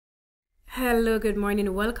Hello, good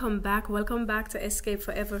morning. Welcome back. Welcome back to Escape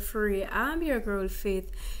Forever Free. I'm your girl Faith.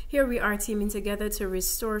 Here we are teaming together to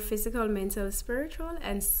restore physical, mental, spiritual,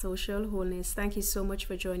 and social wholeness. Thank you so much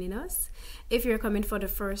for joining us. If you're coming for the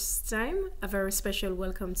first time, a very special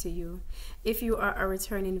welcome to you. If you are a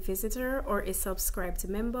returning visitor or a subscribed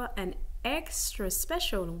member, an extra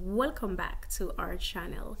special welcome back to our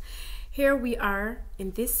channel. Here we are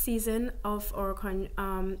in this season of our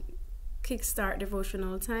Kickstart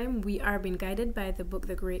devotional time. We are being guided by the book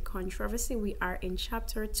The Great Controversy. We are in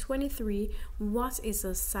chapter 23, What is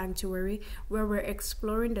a Sanctuary, where we're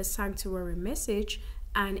exploring the sanctuary message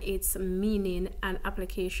and its meaning and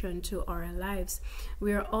application to our lives.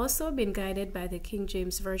 We are also being guided by the King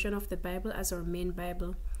James Version of the Bible as our main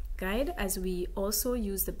Bible guide, as we also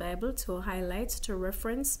use the Bible to highlight, to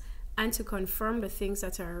reference, and to confirm the things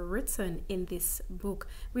that are written in this book.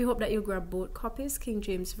 We hope that you grab both copies, King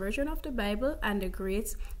James Version of the Bible and the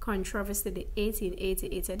Great Controversy, the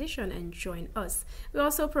 1888 edition, and join us. We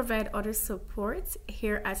also provide other support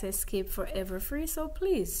here at Escape Forever Free, so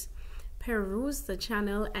please peruse the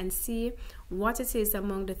channel and see what it is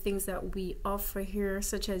among the things that we offer here,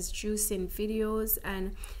 such as juicing videos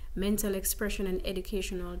and mental expression and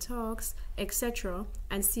educational talks, etc.,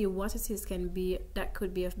 and see what it is can be that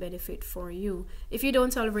could be of benefit for you. If you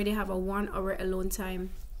don't already have a 1 hour alone time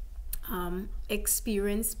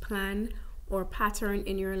experience, plan, or pattern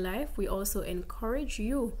in your life, we also encourage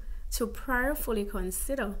you to prayerfully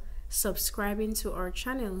consider subscribing to our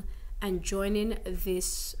channel and joining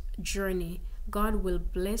this journey. God will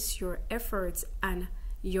bless your efforts, and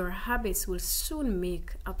your habits will soon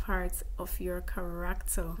make a part of your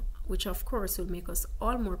character, which of course will make us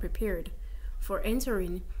all more prepared for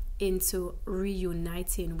entering into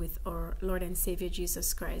reuniting with our Lord and Savior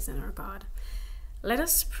Jesus Christ and our God. Let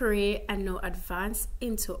us pray and now advance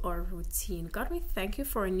into our routine. God, we thank you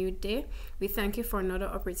for a new day. We thank you for another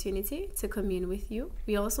opportunity to commune with you.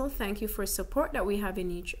 We also thank you for support that we have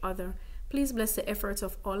in each other. Please bless the efforts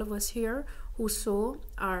of all of us here who so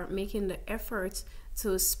are making the effort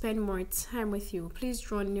to spend more time with you. Please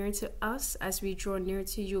draw near to us as we draw near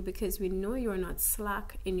to you, because we know you are not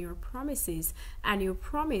slack in your promises, and you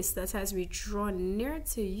promise that as we draw near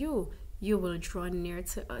to you, you will draw near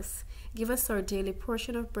to us. Give us our daily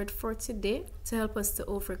portion of bread for today to help us to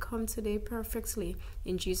overcome today perfectly.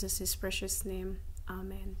 In Jesus' precious name,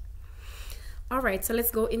 amen. All right, so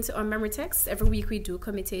let's go into our memory text. Every week we do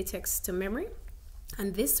commit a text to memory.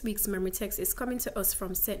 And this week's memory text is coming to us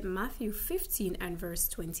from St. Matthew 15 and verse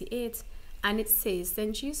 28. And it says,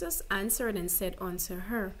 Then Jesus answered and said unto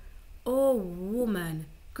her, O woman,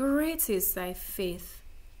 great is thy faith.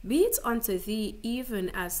 Be it unto thee even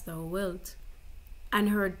as thou wilt. And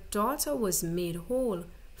her daughter was made whole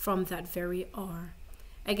from that very hour.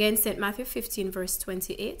 Again, St. Matthew 15 verse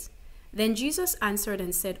 28. Then Jesus answered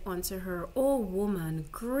and said unto her, O woman,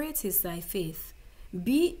 great is thy faith.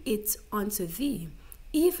 Be it unto thee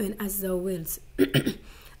even as thou wilt.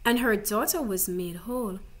 And her daughter was made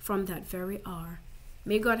whole from that very hour.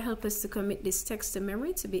 May God help us to commit this text to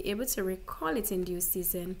memory, to be able to recall it in due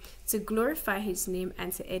season, to glorify his name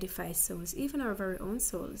and to edify souls, even our very own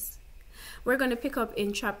souls. We're going to pick up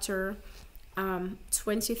in chapter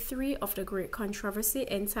 23 of the Great Controversy,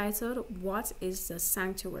 entitled, What is the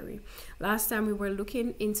Sanctuary? Last time we were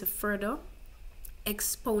looking into further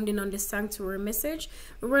expounding on the sanctuary message.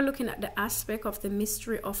 We were looking at the aspect of the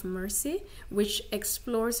mystery of mercy, which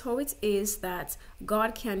explores how it is that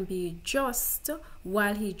God can be just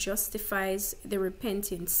while he justifies the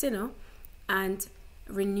repentant sinner and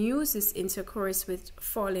renews his intercourse with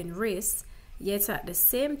fallen race, yet at the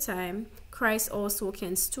same time Christ also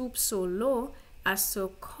can stoop so low as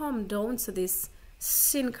to come down to this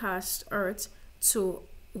sin-cast earth to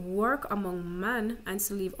work among man and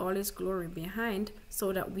to leave all his glory behind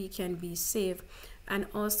so that we can be saved. And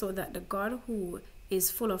also that the God who is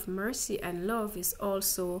full of mercy and love is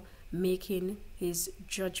also making his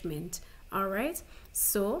judgment. All right,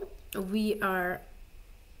 so we are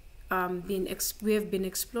we have been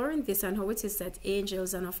exploring this and how it is that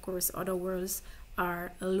angels and of course other worlds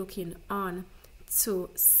are looking on to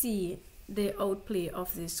see the outplay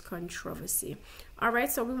of this controversy. All right,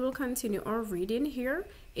 so we will continue our reading here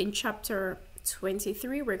in chapter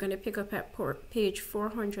 23. We're going to pick up at page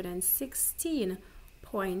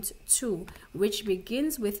 416.2, which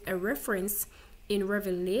begins with a reference in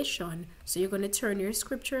Revelation. So you're going to turn your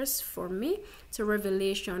scriptures for me to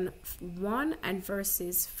Revelation 1 and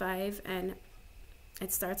verses 5, and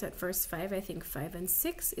it starts at verse 5. I think 5 and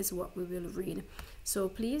 6 is what we will read. So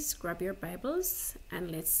please grab your Bibles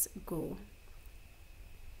and let's go.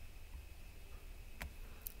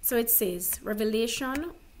 So it says,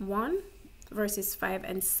 Revelation 1 verses 5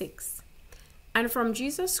 and 6. And from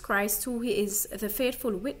Jesus Christ, who is the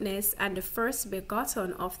faithful witness and the first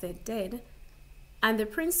begotten of the dead, and the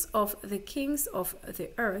prince of the kings of the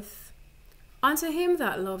earth, unto him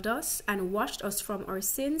that loved us and washed us from our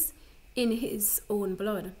sins in his own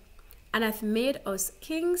blood, and hath made us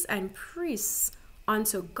kings and priests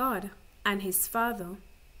unto God and his Father.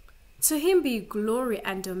 To him be glory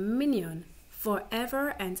and dominion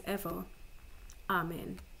forever and ever.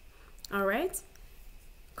 Amen. All right.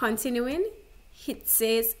 Continuing, it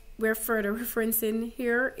says, we're further referencing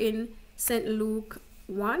here in St. Luke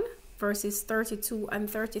 1, verses 32 and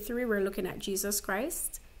 33. We're looking at Jesus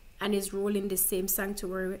Christ and his role in the same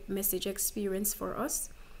sanctuary message experience for us.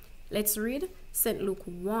 Let's read St. Luke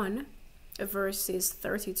 1, verses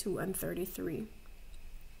 32 and 33.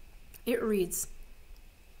 It reads,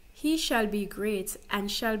 He shall be great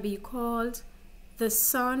and shall be called the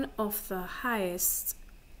Son of the Highest,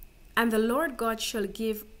 and the Lord God shall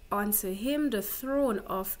give unto him the throne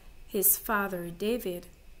of his father David,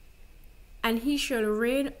 and he shall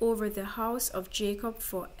reign over the house of Jacob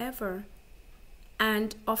forever,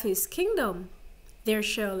 and of his kingdom there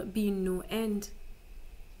shall be no end.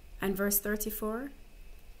 And verse 34,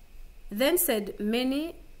 Then said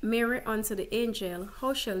Mary unto the angel,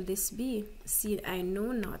 How shall this be, seeing I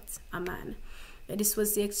know not a man? This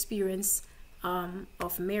was the experience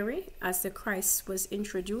of Mary as the Christ was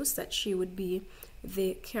introduced, that she would be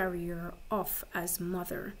the carrier of as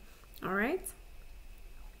mother. All right.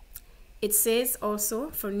 It says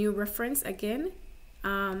also, for new reference again,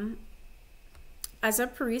 as a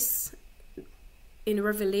priest in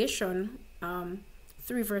Revelation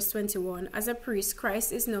 3 verse 21, as a priest,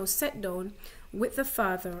 Christ is now set down with the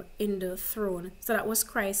Father in the throne. So that was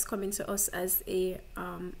Christ coming to us as a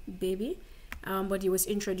baby, but he was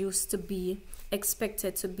introduced to be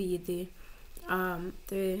expected to be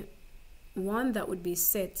the one that would be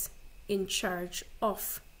set in charge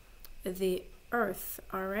of the earth.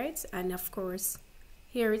 All right. And of course,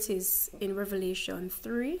 here it is in Revelation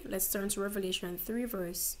 3. Let's turn to Revelation 3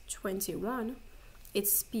 verse 21. It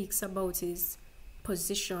speaks about his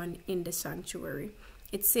position in the sanctuary.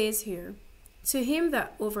 It says here, To him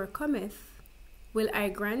that overcometh will I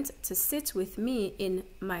grant to sit with me in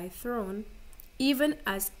my throne, even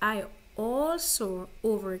as I also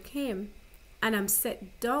overcame and am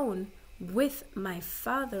set down with my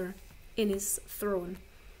Father in his throne.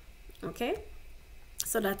 Okay,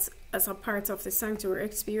 so that's as a part of the sanctuary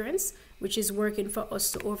experience, which is working for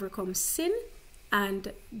us to overcome sin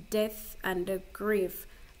and death and the grave.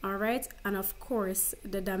 All right, and of course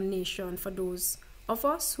the damnation for those of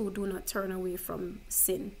us who do not turn away from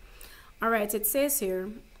sin. All right, it says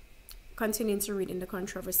here, continuing to read in the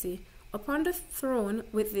controversy, Upon the throne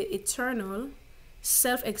with the eternal,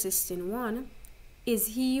 self-existing one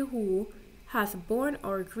is he who hath borne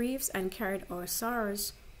our griefs and carried our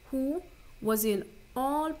sorrows, who was in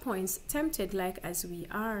all points tempted like as we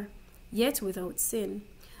are, yet without sin,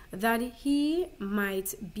 that he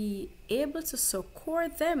might be able to succor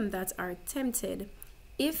them that are tempted.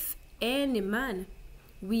 If any man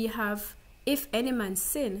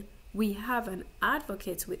sin, we have an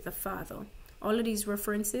advocate with the Father. All of these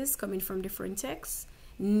references coming from different texts,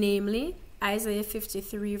 namely Isaiah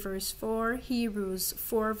 53 verse 4, Hebrews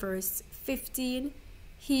 4 verse 15,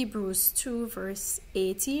 Hebrews 2 verse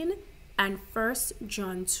 18, and 1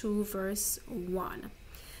 John 2 verse 1.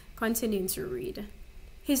 Continuing to read.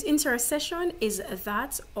 His intercession is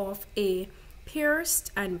that of a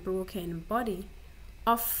pierced and broken body,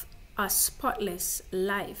 of a spotless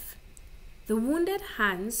life. The wounded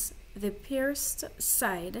hands, the pierced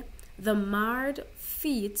side, the marred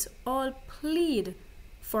feet all plead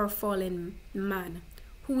for fallen man,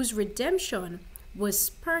 whose redemption was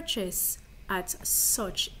purchased at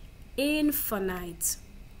such infinite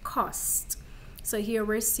cost. So here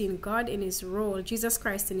we're seeing God in his role, Jesus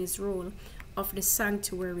Christ in his role of the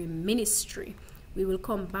sanctuary ministry. We will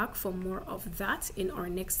come back for more of that in our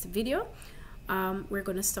next video. We're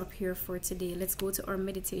going to stop here for today. Let's go to our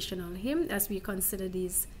meditational hymn as we consider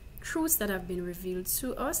these truths that have been revealed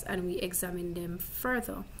to us and we examine them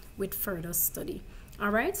further with further study.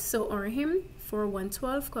 All right, so our hymn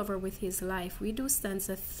 4112, cover with his life. We do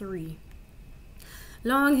stanza 3.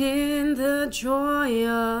 Long in the joy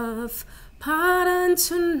of pardon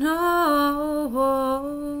to know,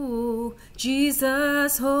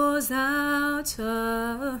 Jesus holds out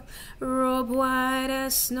a robe white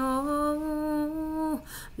as snow.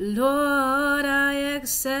 Lord, I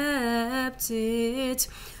accept it,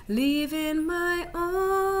 leaving my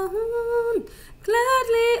own.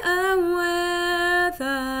 Gladly I wear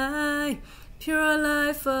thy pure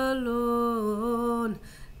life alone.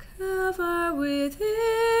 Cover with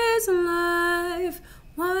his life,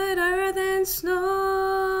 whiter than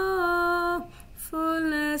snow,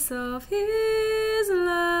 fullness of his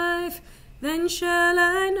life, then shall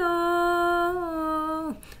I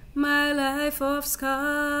know my life of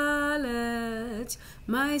scarlet,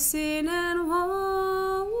 my sin and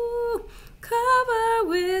woe, cover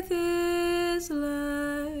with his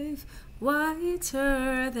life,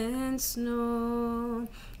 whiter than snow,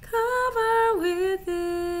 cover with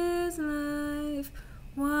his life,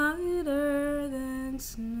 whiter than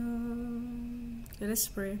snow. Let us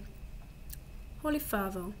pray. Holy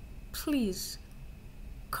Father, please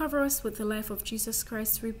cover us with the life of Jesus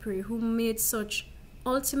Christ, we pray, who made such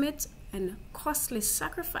ultimate and costly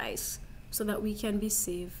sacrifice so that we can be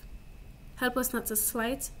saved. Help us not to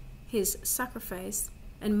slight his sacrifice,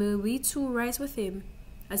 and may we too rise with him,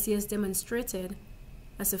 as he has demonstrated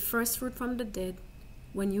as a first fruit from the dead.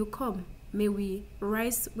 When you come, may we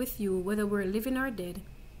rise with you, whether we're living or dead,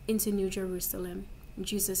 into New Jerusalem. In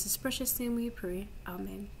Jesus' precious name we pray.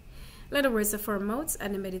 Amen. Let the words of our mouths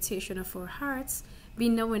and the meditation of our hearts be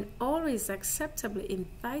now and always acceptable in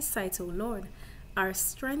thy sight, O Lord, our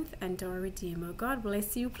strength and our Redeemer. God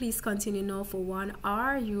bless you. Please continue now for 1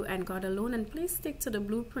 hour, you and God alone, and please stick to the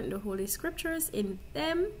blueprint, the Holy Scriptures. In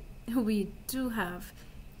them we do have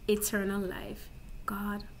eternal life.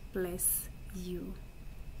 God bless you.